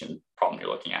optimization problem you're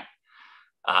looking at.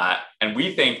 And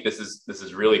we think this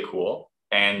is really cool.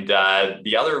 And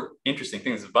the other interesting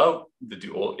things about the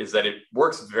dual is that it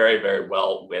works very, very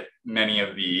well with many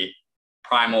of the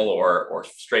primal or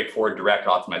straightforward direct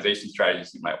optimization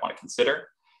strategies you might want to consider.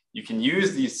 You can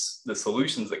use the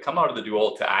solutions that come out of the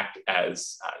dual to act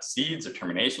as seeds or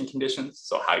termination conditions.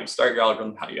 So how you start your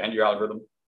algorithm, how you end your algorithm.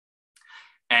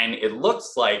 And it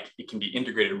looks like it can be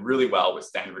integrated really well with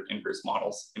standard inverse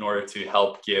models in order to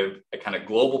help give a kind of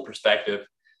global perspective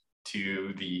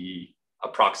to the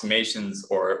approximations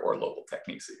or local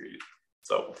techniques that you're using.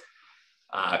 So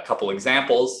a couple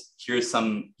examples. Here's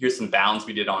some bounds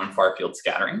we did on far field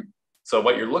scattering. So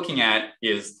what you're looking at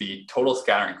is the total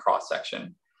scattering cross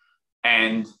section.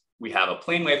 And we have a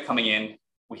plane wave coming in.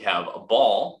 We have a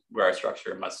ball where our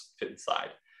structure must fit inside.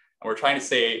 And we're trying to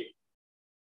say,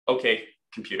 okay,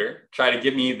 computer, try to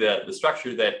give me the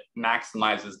structure that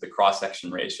maximizes the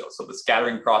cross-section ratio. So the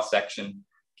scattering cross-section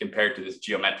compared to this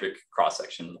geometric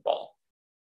cross-section in the ball.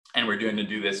 And we're going to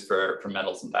do this for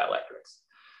metals and dielectrics.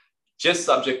 Just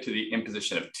subject to the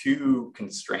imposition of two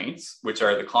constraints, which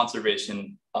are the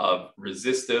conservation of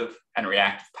resistive and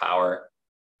reactive power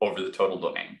over the total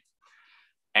domain.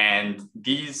 And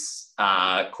these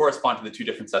correspond to the two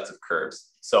different sets of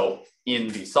curves. So in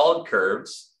the solid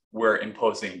curves, we're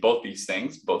imposing both these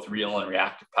things, both real and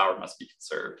reactive power must be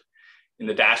conserved. In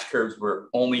the dash curves, we're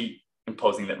only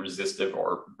imposing that resistive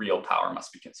or real power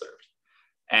must be conserved.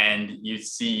 And you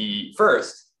see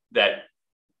first that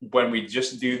when we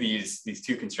just do these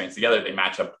two constraints together, they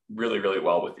match up really, really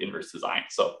well with inverse design.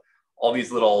 So all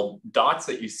these little dots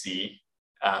that you see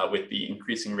with the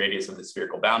increasing radius of the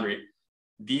spherical boundary,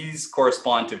 these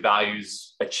correspond to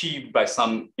values achieved by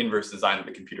some inverse design that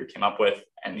the computer came up with.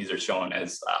 And these are shown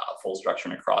as a full structure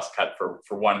and a crosscut for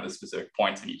one of the specific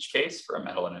points in each case for a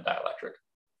metal and a dielectric.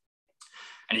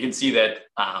 And you can see that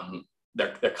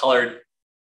they're colored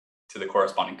to the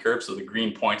corresponding curve. So the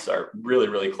green points are really,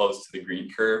 really close to the green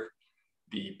curve.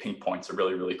 The pink points are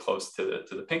really, really close to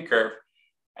the pink curve.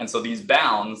 And so these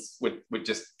bounds with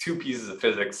just two pieces of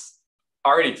physics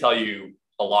already tell you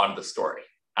a lot of the story.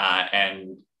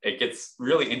 And it gets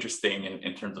really interesting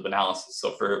in terms of analysis.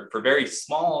 So for very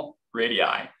small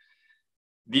radii,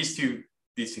 these two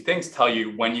things tell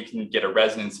you when you can get a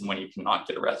resonance and when you cannot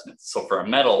get a resonance. So for a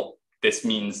metal, this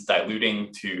means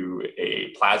diluting to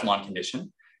a plasmon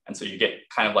condition. And so you get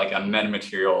kind of like a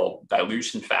metamaterial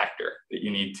dilution factor that you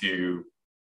need to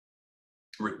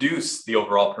reduce the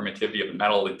overall permittivity of the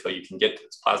metal until you can get to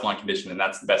this plasmon condition, and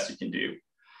that's the best you can do.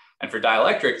 And for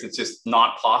dielectrics, it's just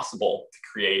not possible to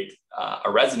create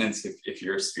a resonance if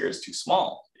your sphere is too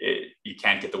small. You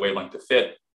can't get the wavelength to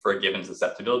fit for a given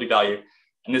susceptibility value.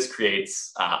 And this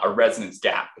creates a resonance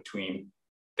gap between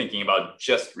thinking about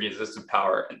just resistive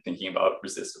power and thinking about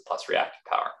resistive plus reactive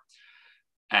power.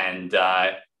 And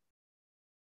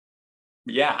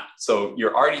yeah, so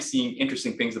you're already seeing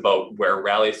interesting things about where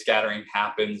Rayleigh scattering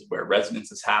happens, where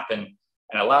resonances happen,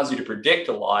 and it allows you to predict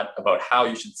a lot about how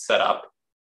you should set up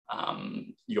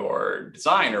your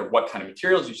design or what kind of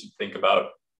materials you should think about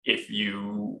if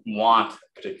you want a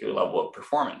particular level of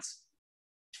performance.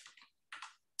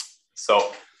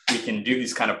 So we can do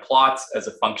these kind of plots as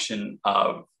a function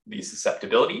of the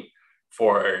susceptibility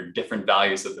for different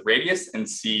values of the radius and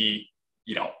see,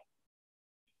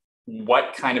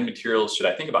 what kind of materials should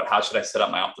I think about? How should I set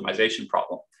up my optimization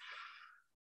problem?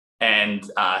 And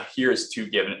here's two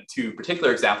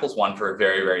particular examples, one for a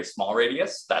very, very small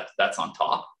radius, that's on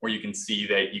top, where you can see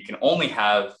that you can only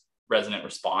have resonant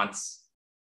response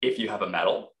if you have a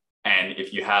metal. And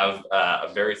if you have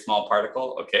a very small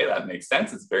particle, okay, that makes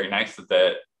sense. It's very nice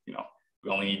that we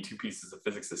only need two pieces of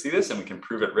physics to see this, and we can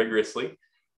prove it rigorously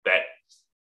that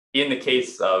in the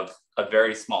case of a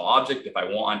very small object, if I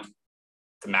want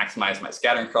to maximize my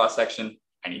scattering cross-section,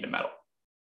 I need a metal.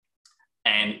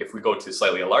 And if we go to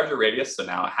slightly a larger radius, so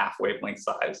now a half wavelength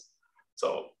size,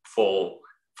 so full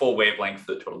wavelength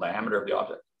for the total diameter of the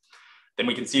object, then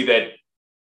we can see that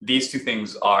these two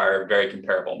things are very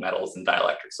comparable, metals and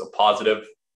dielectrics. So positive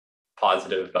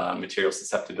material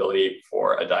susceptibility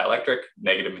for a dielectric,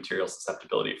 negative material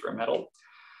susceptibility for a metal.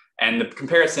 And the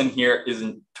comparison here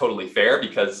isn't totally fair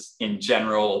because in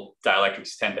general,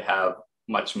 dielectrics tend to have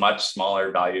much, much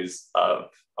smaller values of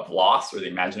loss, or the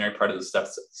imaginary part of the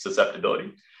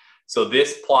susceptibility. So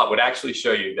this plot would actually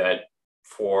show you that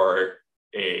for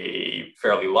a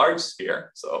fairly large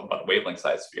sphere, so about a wavelength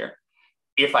size sphere,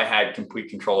 if I had complete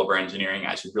control over engineering,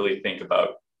 I should really think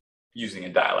about using a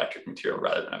dielectric material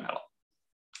rather than a metal.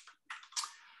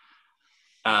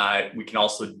 We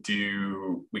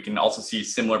can also see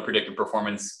similar predictive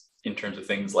performance in terms of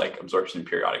things like absorption and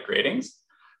periodic gratings.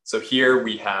 So here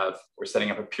we're setting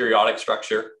up a periodic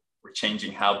structure. We're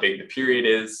changing how big the period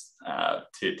is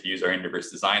to use our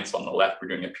inverse design. So on the left, we're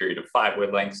doing a period of 5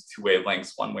 wavelengths, 2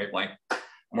 wavelengths, 1 wavelength. And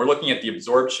we're looking at the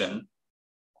absorption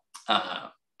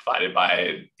divided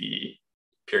by the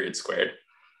period squared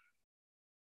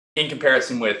in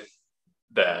comparison with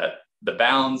the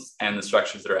bounds and the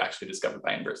structures that are actually discovered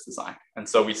by inverse design. And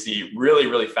so we see really,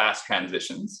 really fast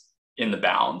transitions in the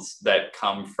bounds that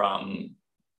come from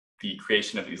the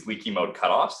creation of these leaky mode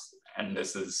cutoffs. And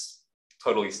this is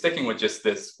totally sticking with just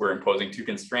this. We're imposing two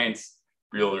constraints,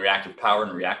 real and reactive power,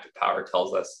 and reactive power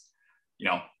tells us,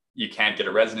 you can't get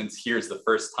a resonance. Here's the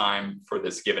first time for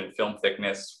this given film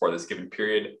thickness for this given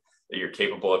period that you're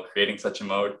capable of creating such a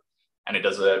mode. And it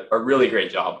does a really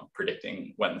great job of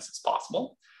predicting when this is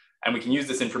possible. And we can use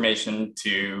this information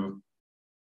to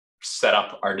set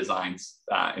up our designs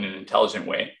in an intelligent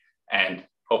way and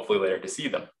hopefully later to see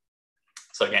them.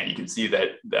 So again, you can see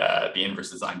that the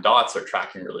inverse design dots are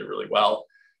tracking really, really well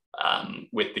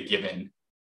with the given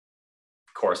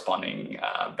corresponding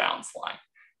bounds line.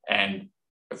 And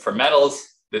for metals,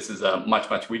 this is a much,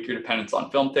 much weaker dependence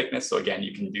on film thickness. So again,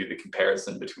 you can do the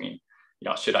comparison between,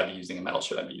 should I be using a metal,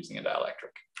 should I be using a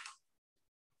dielectric?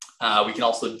 We can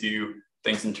also do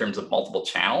things in terms of multiple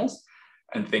channels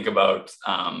and think about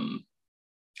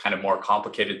kind of more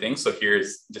complicated things. So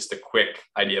here's just a quick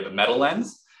idea of a metal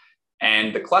lens.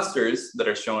 And the clusters that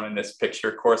are shown in this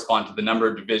picture correspond to the number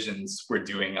of divisions we're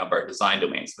doing of our design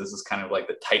domain. So this is kind of like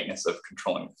the tightness of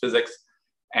controlling the physics.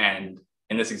 And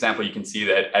in this example, you can see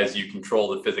that as you control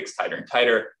the physics tighter and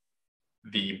tighter,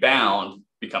 the bound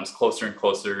becomes closer and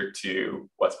closer to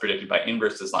what's predicted by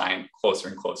inverse design, closer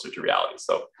and closer to reality.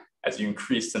 So as you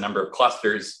increase the number of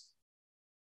clusters,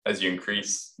 as you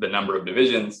increase the number of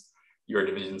divisions, your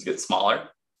divisions get smaller.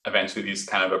 Eventually, these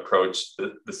kind of approach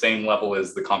the same level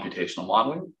as the computational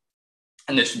modeling.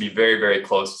 And this should be very, very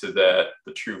close to the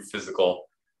true physical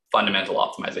fundamental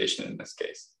optimization in this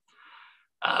case,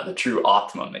 the true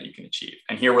optimum that you can achieve.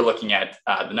 And here we're looking at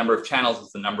the number of channels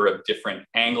is the number of different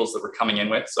angles that we're coming in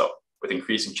with. So with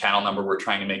increasing channel number, we're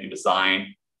trying to make a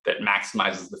design that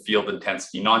maximizes the field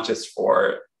intensity, not just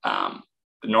for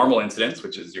the normal incidence,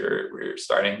 which is your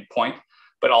starting point,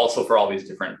 but also for all these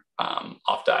different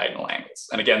off-diagonal angles.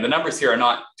 And again, the numbers here are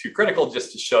not too critical,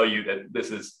 just to show you that this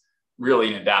is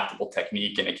really an adaptable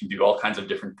technique and it can do all kinds of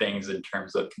different things in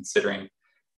terms of considering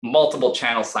multiple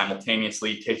channels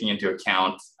simultaneously, taking into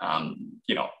account,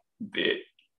 the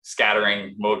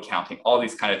scattering, mode counting, all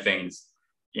these kind of things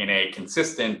in a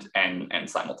consistent and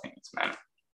simultaneous manner.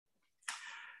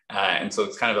 And so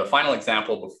it's kind of a final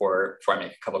example before I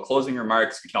make a couple of closing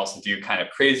remarks. We can also do kind of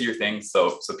crazier things.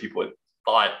 So people would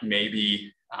thought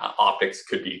maybe optics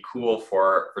could be cool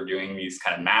for doing these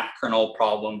kind of math kernel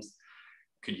problems.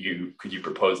 Could you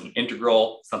propose an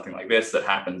integral, something like this that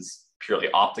happens purely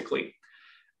optically?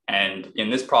 And in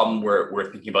this problem,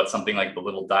 we're thinking about something like the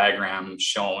little diagram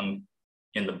shown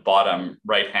in the bottom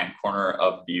right-hand corner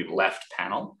of the left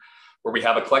panel, where we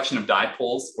have a collection of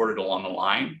dipoles ordered along the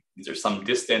line. These are some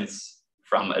distance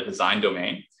from a design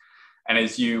domain. And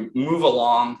as you move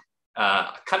along a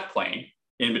cut plane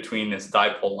in between this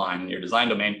dipole line and your design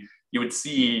domain, you would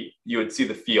see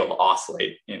the field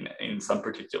oscillate in some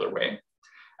particular way.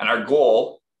 And our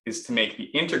goal is to make the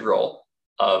integral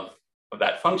of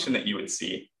that function that you would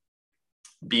see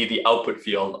be the output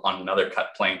field on another cut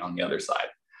plane on the other side.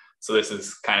 So this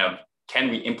is kind of, can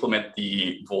we implement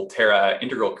the Volterra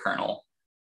integral kernel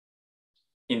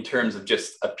in terms of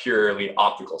just a purely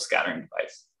optical scattering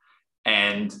device?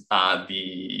 And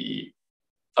the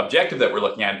objective that we're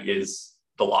looking at is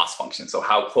the loss function. So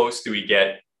how close do we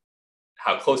get,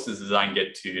 how close does the design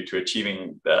get to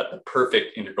achieving the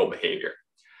perfect integral behavior?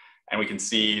 And we can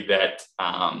see that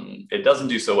it doesn't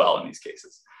do so well in these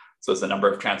cases. So as the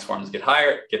number of transforms gets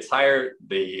higher,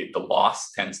 the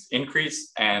loss tends to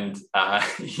increase. And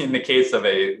in the case of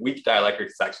a weak dielectric,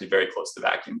 it's actually very close to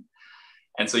vacuum.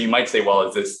 And so you might say, well,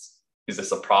 is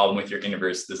this a problem with your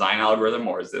inverse design algorithm,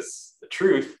 or is this the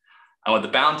truth? And what the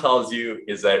bound tells you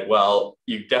is that, well,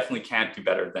 you definitely can't do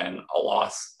better than a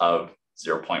loss of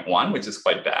 0.1, which is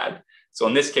quite bad. So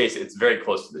in this case, it's very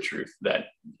close to the truth that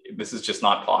this is just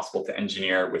not possible to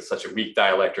engineer with such a weak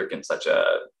dielectric and such a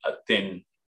thin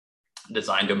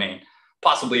design domain.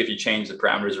 Possibly if you change the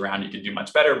parameters around, you could do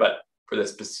much better, but for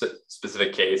this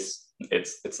specific case,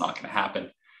 it's not going to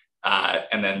happen.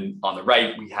 And then on the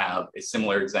right, we have a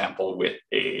similar example with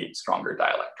a stronger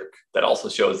dielectric that also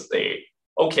shows a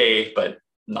okay, but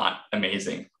not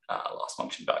amazing loss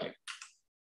function value.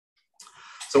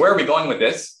 So where are we going with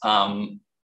this?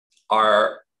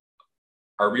 Our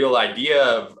real idea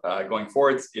of going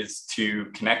forwards is to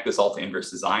connect this all to inverse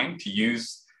design, to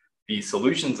use the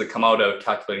solutions that come out of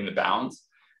calculating the bounds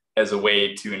as a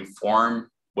way to inform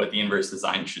what the inverse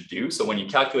design should do. So when you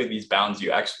calculate these bounds,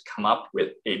 you actually come up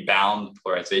with a bound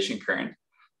polarization current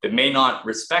that may not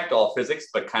respect all physics,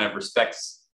 but kind of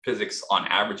respects physics on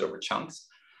average over chunks.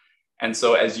 And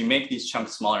so as you make these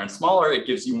chunks smaller and smaller, it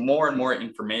gives you more and more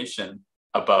information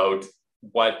about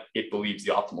what it believes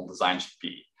the optimal design should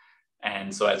be.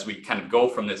 And so as we kind of go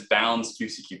from this bounds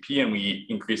QCQP and we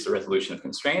increase the resolution of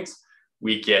constraints,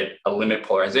 we get a limit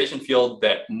polarization field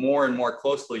that more and more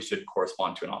closely should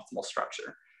correspond to an optimal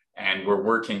structure. And we're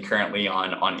working currently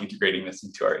on integrating this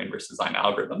into our inverse design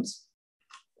algorithms.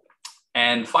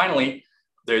 And finally,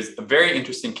 there's a very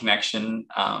interesting connection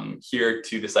here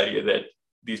to this idea that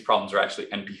these problems are actually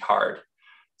NP hard.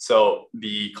 So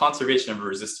the conservation of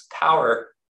resistive power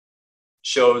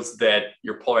shows that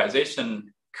your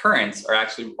polarization currents are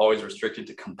actually always restricted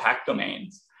to compact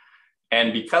domains.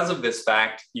 And because of this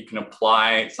fact, you can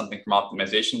apply something from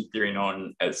optimization theory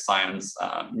known as Scien's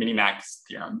minimax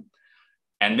theorem.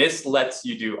 And this lets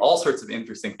you do all sorts of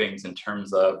interesting things in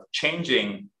terms of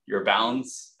changing your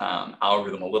bounds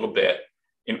algorithm a little bit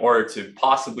in order to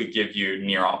possibly give you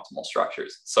near optimal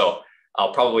structures. So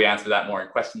I'll probably answer that more in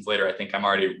questions later. I think I'm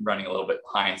already running a little bit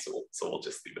behind, so we'll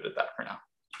just leave it at that for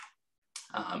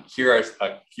now. Here are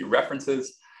a few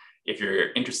references. If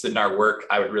you're interested in our work,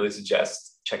 I would really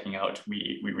suggest checking out,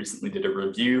 we recently did a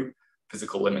review,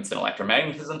 Physical Limits in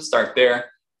Electromagnetism, start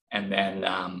there, and then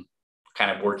kind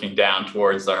of working down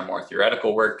towards our more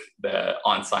theoretical work. The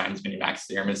on-Scien's minimax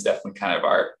theorem is definitely kind of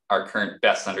our current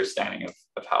best understanding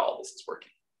of how all this is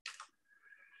working.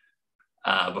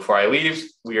 Before I leave,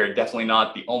 we are definitely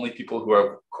not the only people who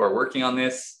are working on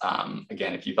this.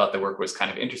 Again, if you thought the work was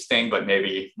kind of interesting, but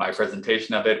maybe my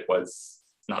presentation of it was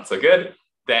not so good,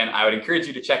 then I would encourage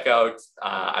you to check out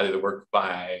either the work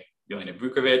by Jelena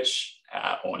Vukovic,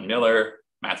 Owen Miller,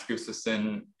 Mats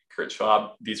Gustafsson, Kurt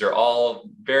Schwab. These are all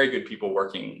very good people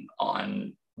working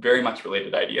on very much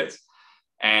related ideas.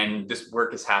 And this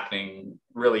work is happening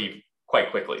really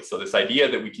quite quickly. So this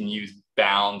idea that we can use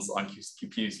bounds on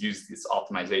QCQPs, use these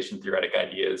optimization theoretic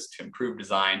ideas to improve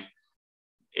design,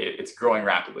 it's growing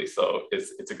rapidly. So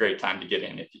it's a great time to get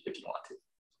in if you want to.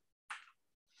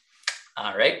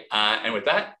 All right, and with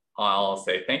that, I'll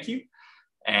say thank you.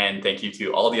 And thank you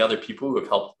to all the other people who have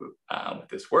helped with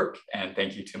this work. And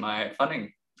thank you to my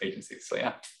funding agencies. So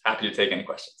yeah, happy to take any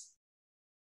questions.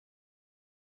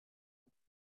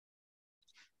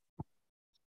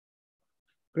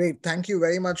 Great. Thank you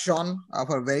very much, Sean,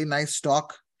 for a very nice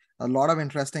talk. A lot of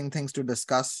interesting things to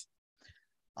discuss.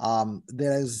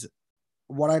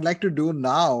 What I'd like to do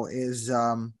now is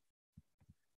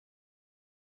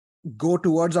go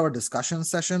towards our discussion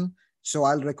session. So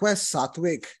I'll request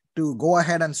Satvik to go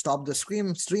ahead and stop the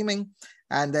streaming,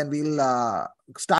 and then we'll start